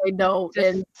 No, they don't.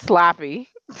 Just sloppy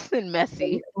and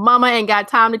messy. Mama ain't got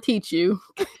time to teach you.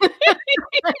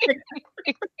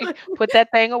 Put that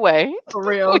thing away. For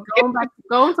real.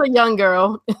 Going to a young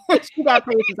girl. She got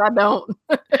patience. I don't.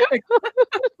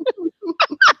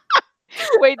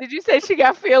 Wait, did you say she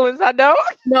got feelings? I don't.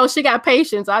 No, she got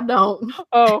patience. I don't.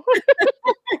 Oh.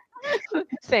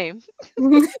 Same.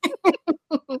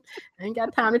 Ain't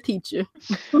got time to teach you.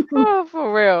 Oh,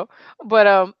 for real.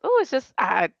 But it's just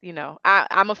I'm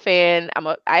a fan.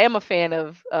 I am a fan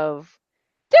of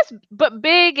just but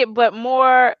big but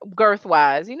more girth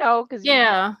wise, because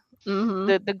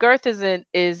the girth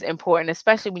is important,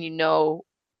 especially when he knows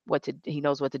what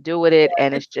to do with it,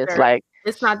 and it's just like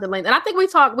it's not the length. And I think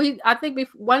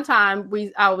one time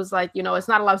I was like, it's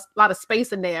not a lot of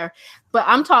space in there, but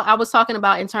I was talking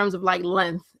about in terms of like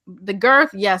length. The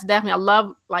girth, yes, definitely. I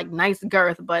love like nice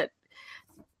girth, but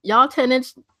y'all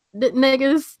 10-inch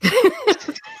niggas,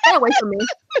 stay away from me.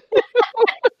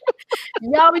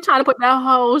 Y'all be trying to put that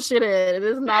whole shit in.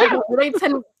 It's not. It ain't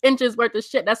 10 inches worth of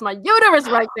shit. That's my uterus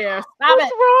right there.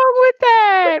 What's wrong with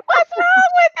that? What's wrong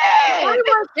with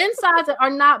that? Insides are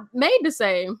not made the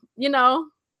same.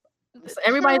 So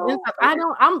everybody's inside.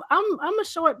 I'm a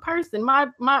short person. My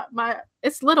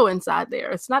it's little inside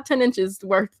there. It's not 10 inches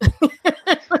worth.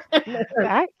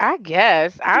 I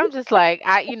guess I'm just like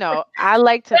I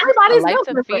like to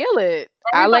feel it.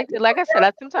 I like to, like I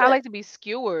said, sometimes I like to be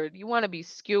skewered. You want to be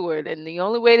skewered, and the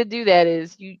only way to do that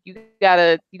is you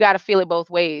gotta feel it both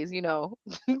ways.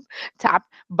 Top,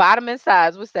 bottom, and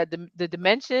sides. What's that? The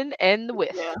dimension and the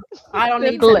width. Yeah. I don't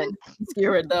need to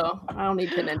skewer it though. I don't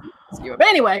need to skewer. But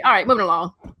anyway, all right, moving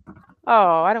along.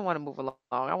 Oh, I don't want to move along.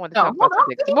 I want to talk about the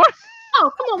Knicks more. Oh,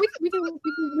 come on, we can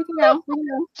go.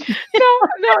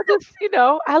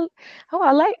 No, I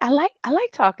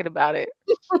like talking about it.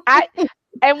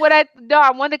 I wanted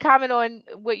to comment on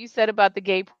what you said about the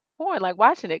gay porn, like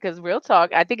watching it, because real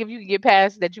talk, I think if you can get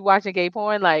past that, you watching gay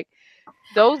porn, like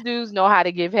those dudes know how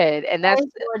to give head, and that's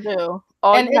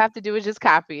all you have to do is just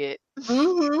copy it.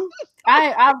 Mm-hmm.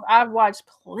 I've watched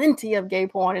plenty of gay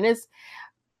porn, and it's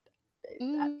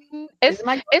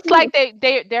like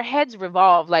their heads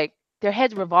revolve, like their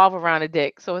heads revolve around a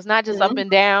dick, so it's not just up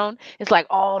and down, it's like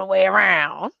all the way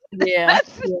around. Yeah,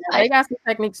 they got some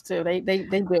techniques too. They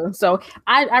do. So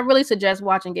I really suggest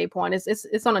watching gay porn.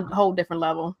 It's on a whole different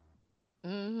level.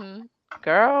 Mm-hmm.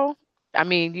 Girl, I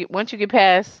mean, once you get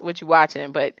past what you're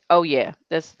watching, but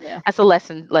that's a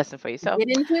lesson for yourself.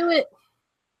 Get into it.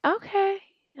 Okay,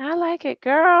 I like it,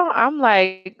 girl. I'm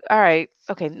like, all right,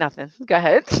 okay, nothing. Go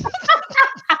ahead.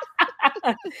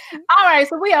 All right,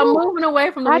 so we are moving away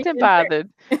from the weekend. Bothered.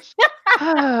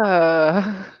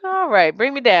 All right,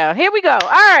 bring me down. Here we go.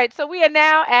 All right, so we are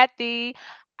now at the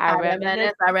I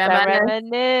reminisce.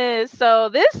 So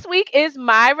this week is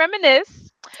my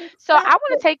reminisce. So I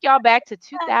want to take y'all back to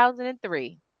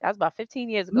 2003. That was about 15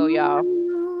 years ago, y'all.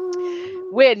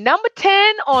 We're number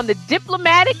 10 on the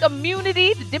Diplomatic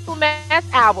Immunity, the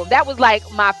Diplomats album. That was like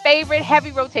my favorite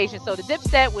heavy rotation. So the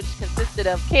Dipset, which consisted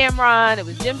of Cameron, it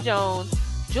was Jim Jones,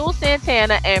 Jules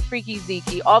Santana, and Freaky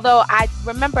Zeke. Although I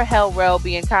remember Hell Rell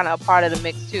being kind of a part of the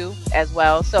mix too, as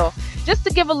well. So just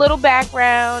to give a little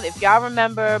background, if y'all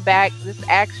remember back,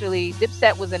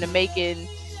 Dipset was in the making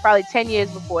probably 10 years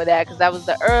before that, because that was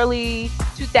the early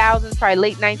 2000s, probably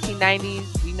late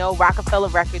 1990s. We know Rockefeller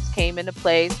Records came into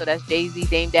play, so that's Jay-Z,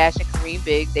 Dame Dash, and Kareem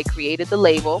Biggs. They created the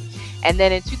label, and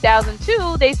then in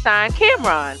 2002 they signed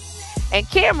Cameron, and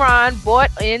Cameron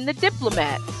bought in the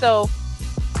Diplomat. So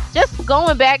just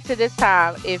going back to this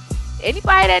time, if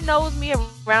anybody that knows me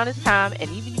around this time, and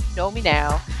even if you know me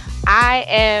now, I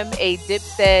am a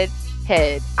Dipset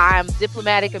head. I'm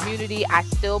Diplomatic Immunity. I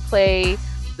still play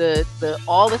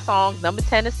all the songs, number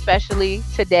 10 especially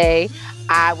today.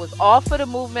 I was all for the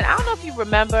movement. I don't know if you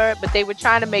remember, but they were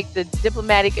trying to make the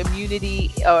Diplomatic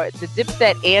Immunity or the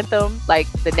Dipset anthem, like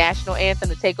the national anthem,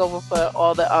 to take over for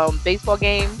all the baseball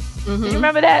games. Mm-hmm. Do you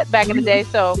remember that back in the day?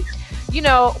 So,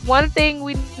 one thing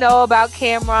we know about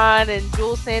Cameron and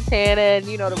Jules Santana and,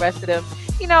 the rest of them,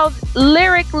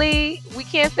 lyrically, we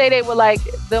can't say they were like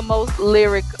the most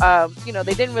lyric,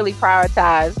 they didn't really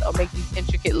prioritize or make these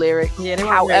intricate lyrics. Yeah,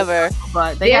 however,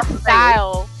 but their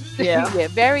style,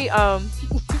 very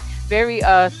very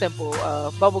simple,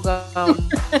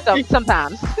 bubblegum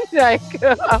sometimes. Like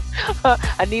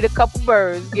I need a couple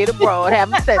birds, get a broad,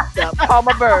 have them sent up. Call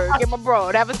my bird, get my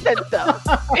broad, have them sent up.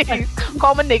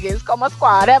 Call my niggas, call my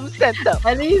squad, have them sent up.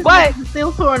 And these but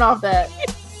still touring off that.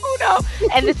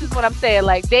 And this is what I'm saying,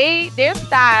 like their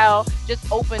style just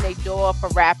opened a door for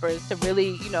rappers to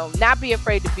really, not be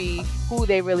afraid to be who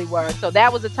they really were. So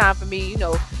that was a time for me,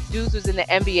 dudes was in the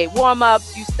NBA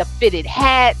warm-ups, used to fitted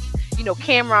hats.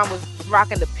 Cameron was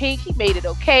rocking the pink. He made it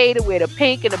okay to wear the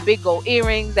pink and the big gold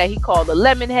earrings that he called the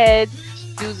lemon heads.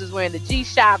 Dudes was wearing the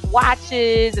G-Shock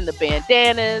watches and the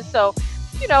bandanas. So,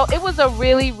 it was a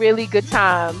really, really good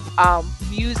time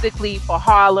musically for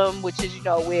Harlem, which is,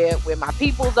 where my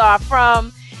peoples are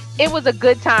from. It was a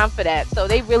good time for that. So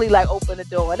they really opened the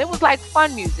door, and it was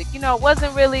fun music. It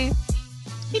wasn't really,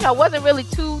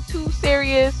 too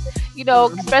serious.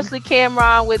 Especially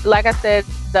Cameron with, like I said,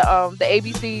 the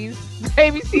ABCs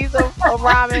of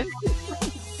rhyming.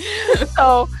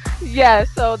 So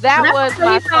that was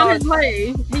my song. His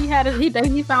lane. He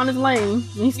found his lane.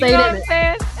 He stayed in it.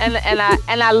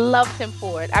 And I loved him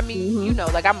for it. I mean,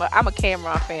 I'm a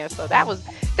Cameron fan, so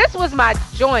this was my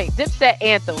joint Dipset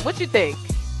anthem. What you think?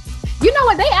 You know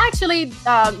what? They actually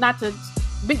I'm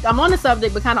on the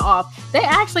subject, but kind of off. They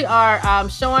actually are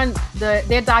showing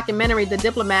their documentary, The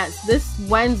Diplomats, this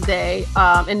Wednesday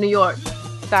in New York.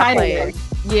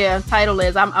 Title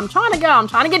is. I'm trying to go. I'm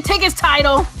trying to get tickets.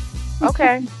 Title.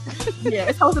 Okay. Yeah,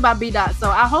 it's hosted by B Dot. So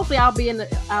I'll be in the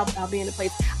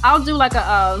place. I'll do like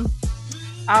a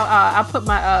I'll put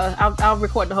my I'll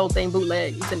record the whole thing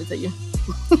bootleg and send it to you.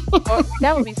 Or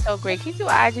that would be so great. Can you do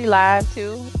IG live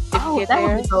too if you Oh, get that would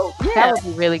be there? dope. That Yeah. would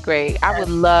be really great. I would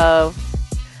love.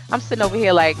 I'm sitting over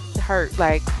here like hurt,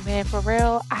 like man, for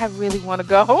real. I really want to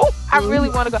go. I really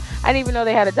Mhm. want to go. I didn't even know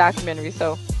they had a documentary.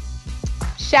 So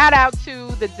shout out to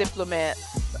the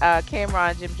diplomats,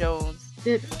 Cameron, Jim Jones,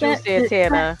 Dip Jules set, dip set,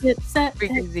 Santana, dip set,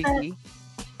 dip freaking set. Ziggy.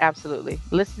 Absolutely.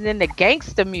 Listening to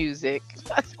gangster music.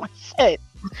 That's my shit.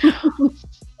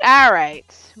 All right.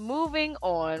 Moving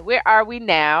on. Where are we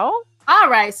now? All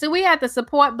right, so we had the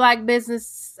support Black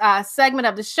business segment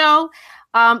of the show.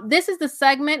 This is the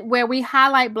segment where we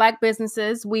highlight Black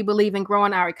businesses. We believe in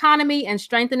growing our economy and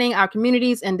strengthening our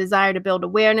communities and desire to build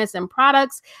awareness and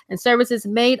products and services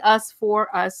made us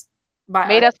for us by us.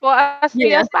 Made us for us, for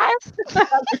Yeah. us, by us.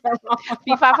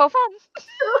 B545.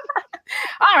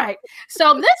 All right.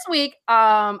 So this week,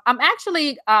 I'm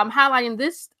actually highlighting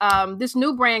this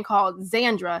new brand called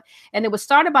Xandra, and it was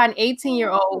started by an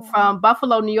 18-year-old Oh. from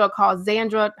Buffalo, New York, called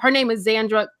Xandra. Her name is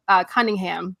Xandra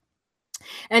Cunningham.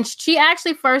 And she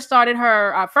actually first started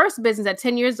her first business at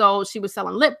 10 years old. She was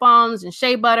selling lip balms and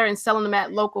shea butter and selling them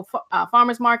at local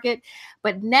farmers market.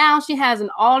 But now she has an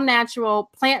all natural,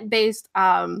 plant based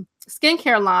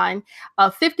skincare line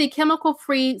of 50 chemical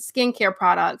free skincare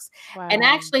products. Wow. And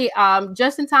actually,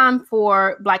 just in time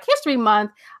for Black History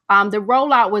Month, the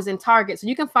rollout was in Target. So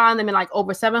you can find them in like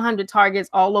over 700 Targets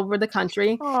all over the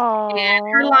country. And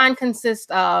her line consists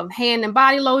of hand and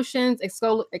body lotions,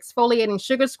 exfoliating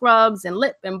sugar scrubs, and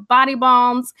lip and body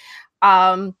balms.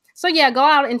 So yeah, go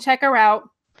out and check her out.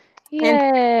 And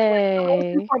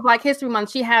Yay. for Black History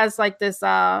Month, she has like this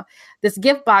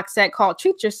gift box set called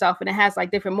Treat Yourself, and it has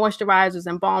like different moisturizers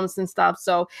and balms and stuff.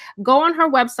 So go on her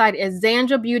website is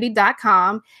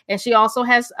xandrabeauty.com, and she also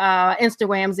has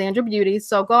Instagram, Xandra Beauty.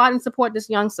 So go out and support this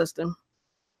young sister.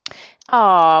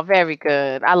 Oh, very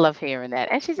good. I love hearing that.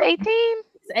 And she's 18?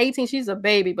 She's 18, she's a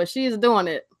baby, but she's doing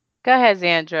it. Go ahead,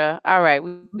 Xandra. All right,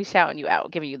 we shouting you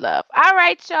out, giving you love. All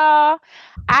right, y'all.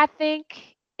 I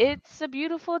think it's a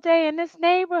beautiful day in this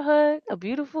neighborhood. A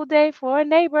beautiful day for a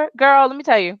neighbor. Girl, let me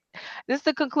tell you. This is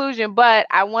the conclusion, but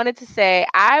I wanted to say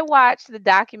I watched the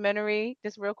documentary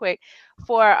just real quick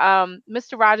for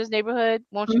Mr. Rogers' Neighborhood.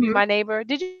 Won't you be my neighbor?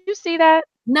 Did you see that?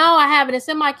 No, I haven't. It's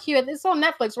in my queue. It's on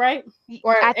Netflix, right?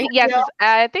 Or I think yes, HBO?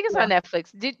 I think it's on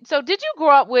Netflix. Did you grow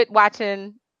up with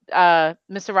watching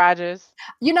Mr. Rogers?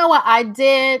 You know what? I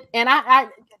did, and I'm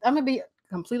gonna be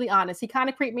completely honest. He kind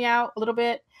of creeped me out a little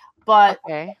bit, but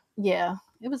Okay. yeah,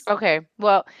 it was Okay.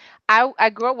 Well, I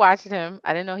grew up watching him.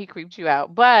 I didn't know he creeped you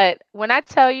out. But when I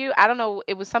tell you, I don't know,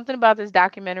 it was something about this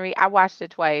documentary. I watched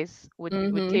it twice with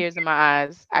mm-hmm. tears in my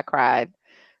eyes. I cried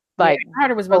Yeah, like I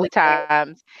heard it was both really good.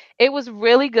 times. It was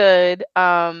really good.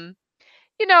 And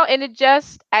it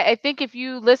just I think if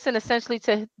you listen essentially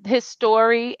to his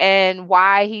story and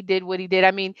why he did what he did,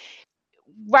 I mean,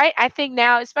 right, I think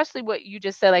now, especially what you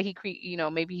just said, like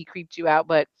maybe he creeped you out,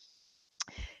 but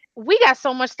we got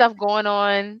so much stuff going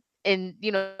on in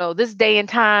this day and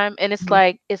time, and it's Mhm.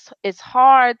 like it's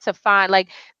hard to find like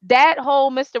that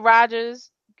whole Mr.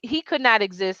 Rogers. He could not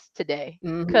exist today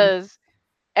Mhm. because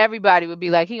everybody would be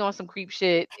like he on some creep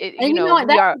shit. And you know what?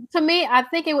 We That are. to me, I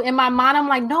think in my mind, I'm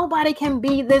like, nobody can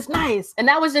be this nice, and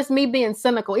that was just me being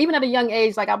cynical. Even at a young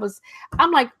age,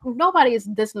 I'm like, nobody is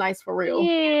this nice for real.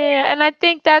 Yeah, and I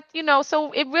think that,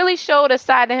 so it really showed a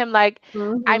side of him, like, I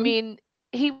Mm-hmm. mean,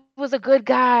 he was a good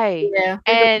guy. Yeah,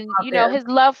 there's a And, out there. his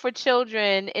love for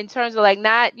children in terms of like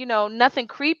not, nothing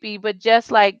creepy, but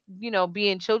just like,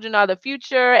 being children are the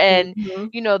future and,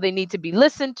 Mm-hmm. they need to be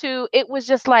listened to. It was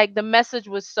just like the message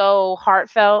was so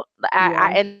heartfelt. I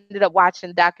Yeah. ended up watching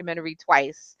the documentary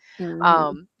twice.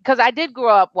 Mm-hmm. Because I did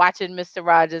grow up watching Mr.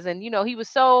 Rogers, and he was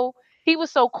so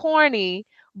corny,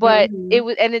 but Mm-hmm. it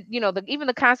was, and even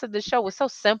the concept of the show was so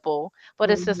simple, but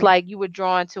it's just Mm-hmm. like you were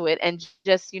drawn to it, and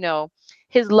just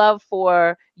his love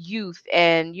for youth,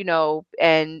 and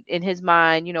in his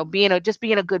mind, being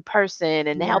a good person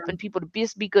and Yeah. helping people to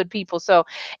just be good people. So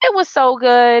it was so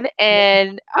good,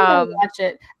 and I'm gonna watch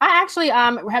it. I actually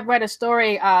have read a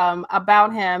story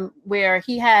about him where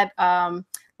he had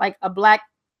like a black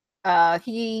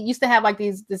he used to have like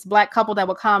this black couple that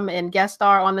would come and guest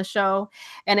star on the show,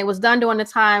 and it was done during the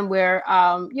time where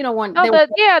when oh, they were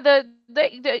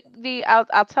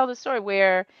I'll tell the story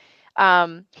where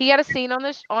he had a scene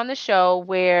on the show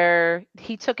where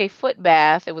he took a foot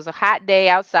bath. It was a hot day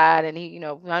outside, and he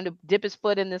wanted to dip his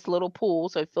foot in this little pool,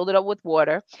 so he filled it up with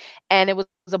water. And it was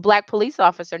a black police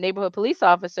officer, neighborhood police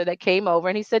officer, that came over,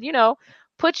 and he said,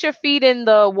 put your feet in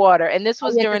the water. And this oh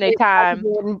was yeah, because during a they black time.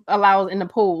 people wouldn't allow in the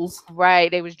pools. Right,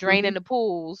 they was Mhm. draining the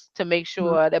pools to make Mhm.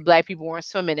 sure that black people weren't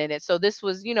swimming in it. So this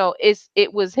was,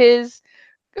 it was his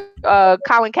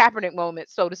Colin Kaepernick moment,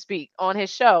 so to speak, on his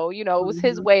show. You know, it was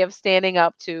his way of standing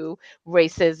up to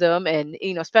racism and,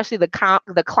 you know, especially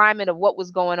the climate of what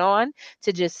was going on,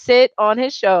 to just sit on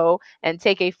his show and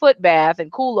take a foot bath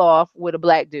and cool off with a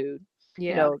black dude. Yeah.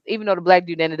 You know, even though the black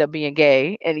dude ended up being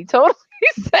gay, and he told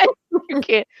he said, "You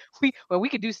can't. We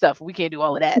could do stuff. We can't do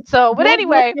all of that." So, but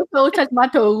anyway, don't touch my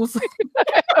toes.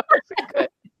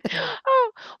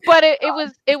 But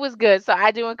it was good. So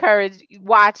I do encourage,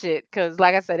 watch it, because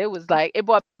like I said, it was like, it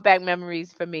brought back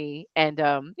memories for me, and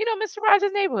you know, Mr.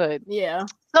 Rogers' Neighborhood. Yeah.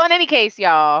 So in any case,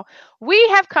 y'all, we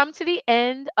have come to the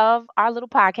end of our little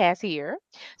podcast here.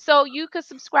 So you could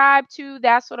subscribe to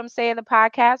That's What I'm Saying, the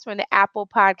podcast, from the Apple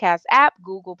Podcast app,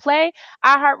 Google Play,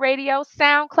 iHeartRadio,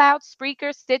 SoundCloud,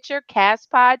 Spreaker, Stitcher,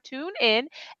 Castpod, TuneIn,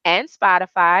 and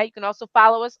Spotify. You can also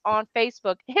follow us on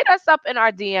Facebook. Hit us up in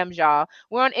our DMs, y'all.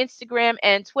 We're on Instagram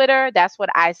and Twitter. That's What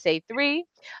I Say 3.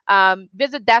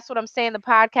 Visit That's What I'm Saying, the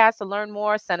podcast, to learn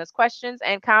more. Send us questions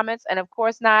and comments. And of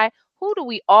course, Nye, who do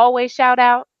we always shout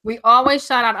out? We always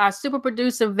shout out our super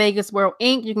producer, Vegas World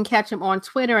Inc. You can catch him on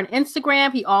Twitter and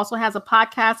Instagram. He also has a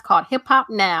podcast called Hip Hop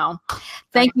Now.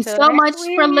 Thank you so much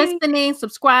for listening,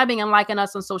 subscribing, and liking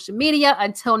us on social media.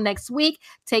 Until next week,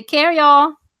 take care,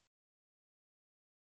 y'all.